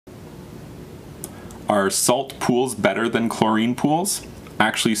Are salt pools better than chlorine pools?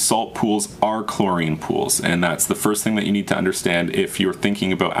 Actually, salt pools are chlorine pools, and that's the first thing that you need to understand if you're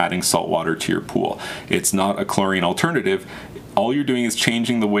thinking about adding salt water to your pool. It's not a chlorine alternative. All you're doing is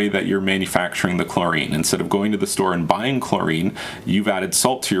changing the way that you're manufacturing the chlorine. Instead of going to the store and buying chlorine, you've added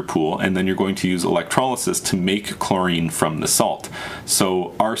salt to your pool, and then you're going to use electrolysis to make chlorine from the salt.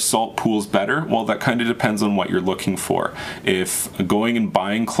 So are salt pools better? Well, that kind of depends on what you're looking for. If going and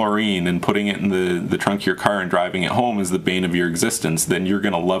buying chlorine and putting it in the trunk of your car and driving it home is the bane of your existence, then you're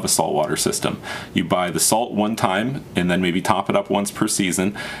going to love a saltwater system. You buy the salt one time and then maybe top it up once per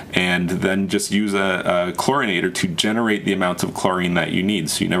season, and then just use a chlorinator to generate the amount of chlorine that you need,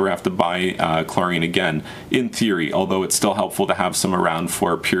 so you never have to buy chlorine again, in theory, although it's still helpful to have some around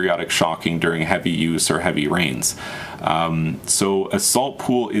for periodic shocking during heavy use or heavy rains. So a salt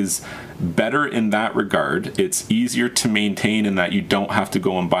pool is better in that regard. It's easier to maintain in that you don't have to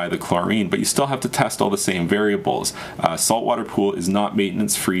go and buy the chlorine, but you still have to test all the same variables. Saltwater pool is not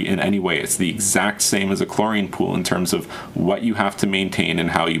maintenance free in any way. It's the exact same as a chlorine pool in terms of what you have to maintain and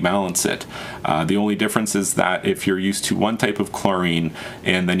how you balance it. The only difference is that if you're used to one type of chlorine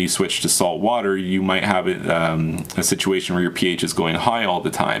and then you switch to salt water, you might have a situation where your pH is going high all the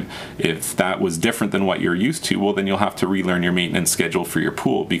time. If that was different than what you're used to, well, then you'll have to relearn your maintenance schedule for your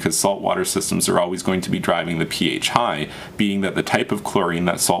pool, because saltwater systems are always going to be driving the pH high, being that the type of chlorine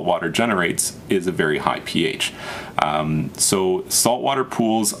that salt water generates is a very high pH. So saltwater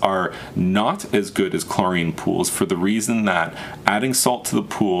pools are not as good as chlorine pools for the reason that adding salt to the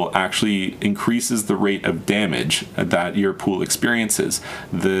pool actually increases the rate of damage that your pool experiences.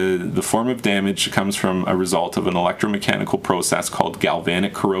 The form of damage comes from a result of an electromechanical process called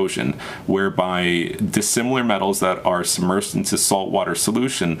galvanic corrosion, whereby dissimilar metals that are submersed into saltwater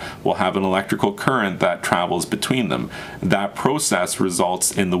solution will have an electrical current that travels between them. That process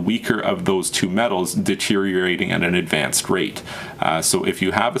results in the weaker of those two metals deteriorating at an advanced rate. So if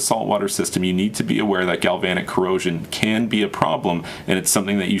you have a saltwater system, you need to be aware that galvanic corrosion can be a problem, and it's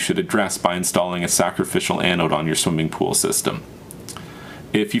something that you should address by installing a sacrificial anode on your swimming pool system.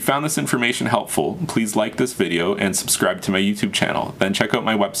 If you found this information helpful, please like this video and subscribe to my YouTube channel. Then check out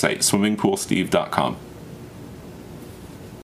my website, swimmingpoolsteve.com.